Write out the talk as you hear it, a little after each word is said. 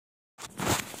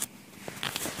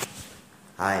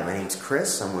Hi, my name's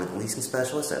Chris. I'm one of the leasing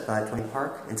specialists at 520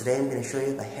 Park, and today I'm going to show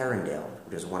you the Harundale,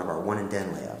 which is one of our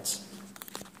one-and-den layouts.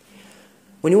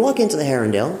 When you walk into the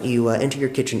Harundale, you enter your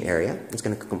kitchen area. It's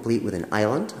going to complete with an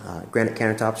island, granite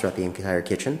countertops throughout the entire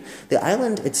kitchen. The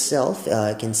island itself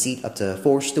can seat up to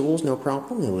 4 stools, no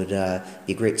problem. It would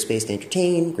be a great space to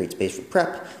entertain, great space for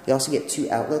prep. You also get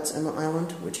 2 outlets on the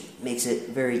island, which makes it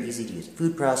very easy to use a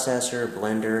food processor,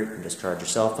 blender. You can just charge your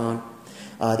cell phone.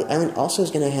 The island also is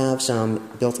going to have some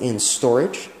built-in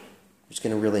storage, which is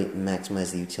going to really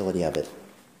maximize the utility of it.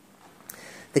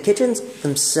 The kitchens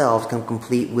themselves come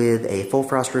complete with a full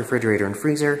frost refrigerator and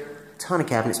freezer, a ton of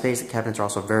cabinet space. The cabinets are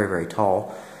also very, very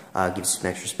tall. Gives you some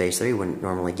extra space there you wouldn't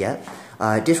normally get.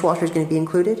 Dishwasher is going to be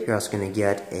included. You're also going to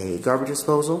get a garbage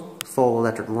disposal, full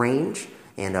electric range,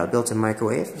 and a built-in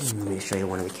microwave. Let me show you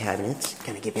one of the cabinets,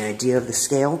 kind of give you an idea of the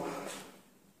scale.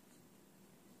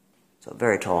 So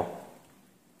very tall.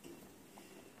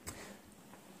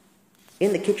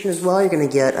 In the kitchen as well, you're going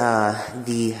to get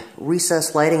the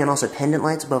recessed lighting and also pendant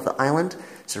lights above the island.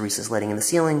 So recessed lighting in the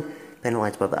ceiling, pendant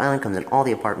lights above the island, comes in all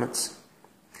the apartments.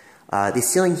 The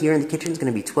ceiling here in the kitchen is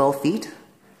going to be 12 feet.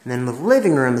 And then in the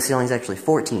living room, the ceiling is actually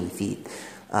 14 feet.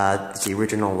 It's the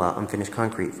original unfinished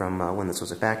concrete from when this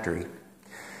was a factory.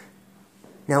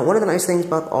 Now, one of the nice things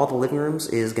about all the living rooms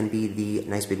is going to be the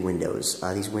nice big windows.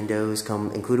 These windows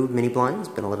come included with mini blinds,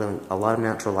 but a lot of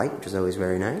natural light, which is always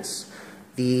very nice.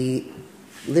 The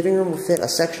living room will fit a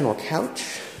sectional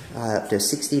couch, up to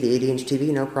 60 to 80-inch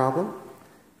TV, no problem.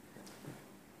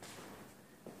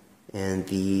 And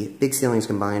the big ceilings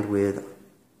combined with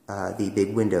the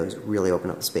big windows really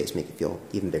open up the space, make it feel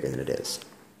even bigger than it is.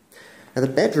 Now the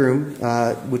bedroom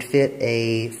would fit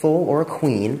a full or a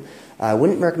queen. I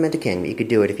wouldn't recommend a king, but you could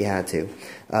do it if you had to.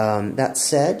 That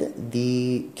said,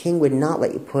 the king would not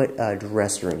let you put a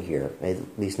dresser in here, at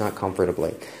least not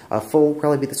comfortably. A full will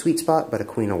probably be the sweet spot, but a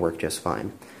queen will work just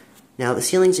fine. Now, the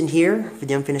ceilings in here, for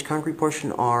the unfinished concrete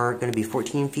portion, are going to be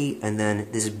 14 feet, and then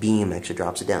this beam actually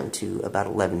drops it down to about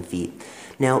 11 feet.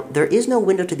 Now, there is no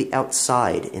window to the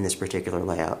outside in this particular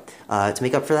layout. To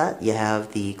make up for that, you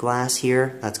have the glass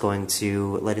here. That's going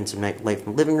to let in some light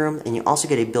from the living room, and you also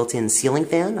get a built-in ceiling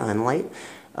fan on light,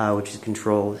 which is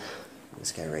controlled by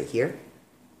this guy right here.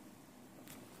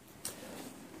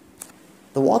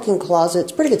 The walk-in closet,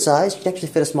 it's pretty good size. You can actually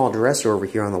fit a small dresser over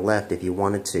here on the left if you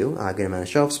wanted to. Good amount of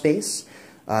shelf space.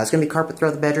 It's going to be carpet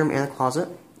throughout the bedroom and the closet.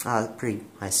 Pretty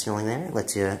high ceiling there.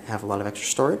 Lets you have a lot of extra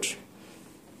storage.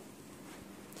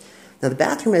 Now the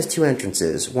bathroom has 2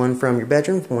 entrances. One from your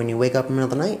bedroom for when you wake up in the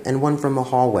middle of the night, and one from a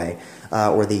hallway,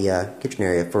 or the kitchen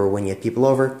area for when you have people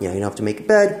over. You don't have to make a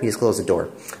bed, you just close the door,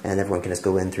 and everyone can just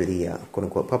go in through the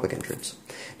quote-unquote public entrance.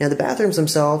 Now the bathrooms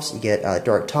themselves, you get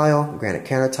dark tile, granite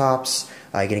countertops.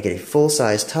 You're going to get a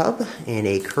full-size tub and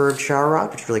a curved shower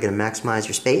rod, which is really going to maximize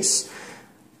your space.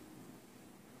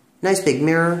 Nice big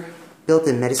mirror,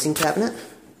 built-in medicine cabinet,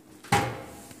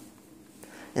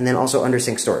 and then also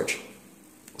under-sink storage.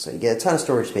 So you get a ton of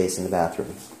storage space in the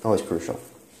bathroom, always crucial.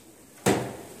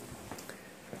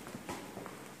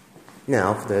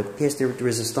 Now, for the pièce de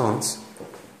résistance,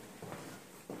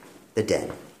 the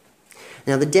den.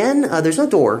 Now the den, there's no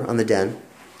door on the den,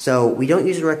 so we don't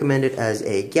usually recommend it as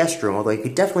a guest room, although you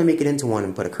could definitely make it into one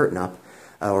and put a curtain up,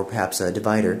 or perhaps a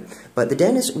divider. But the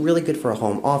den is really good for a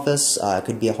home office. It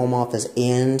could be a home office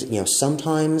and,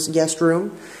 sometimes guest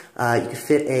room. You could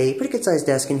fit a pretty good-sized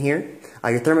desk in here.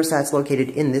 Your thermostat's located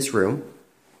in this room.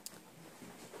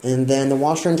 And then the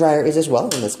washer and dryer is as well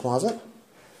in this closet.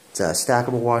 It's a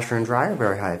stackable washer and dryer,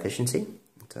 very high efficiency.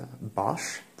 It's a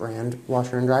Bosch brand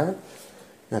washer and dryer.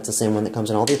 That's the same one that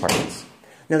comes in all the apartments.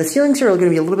 Now the ceilings here are going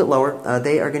to be a little bit lower.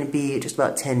 They are going to be just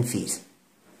about 10 feet.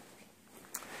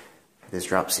 This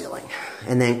drop ceiling.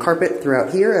 And then carpet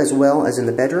throughout here as well as in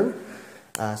the bedroom.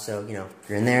 So, if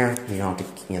you're in there, you don't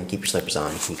have to keep your slippers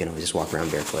on. You can always just walk around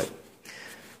barefoot.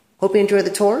 Hope you enjoyed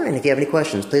the tour, and if you have any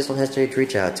questions, please don't hesitate to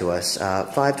reach out to us.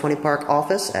 520 Park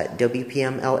office at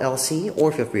WPM LLC,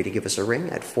 or feel free to give us a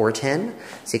ring at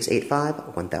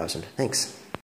 410-685-1000. Thanks.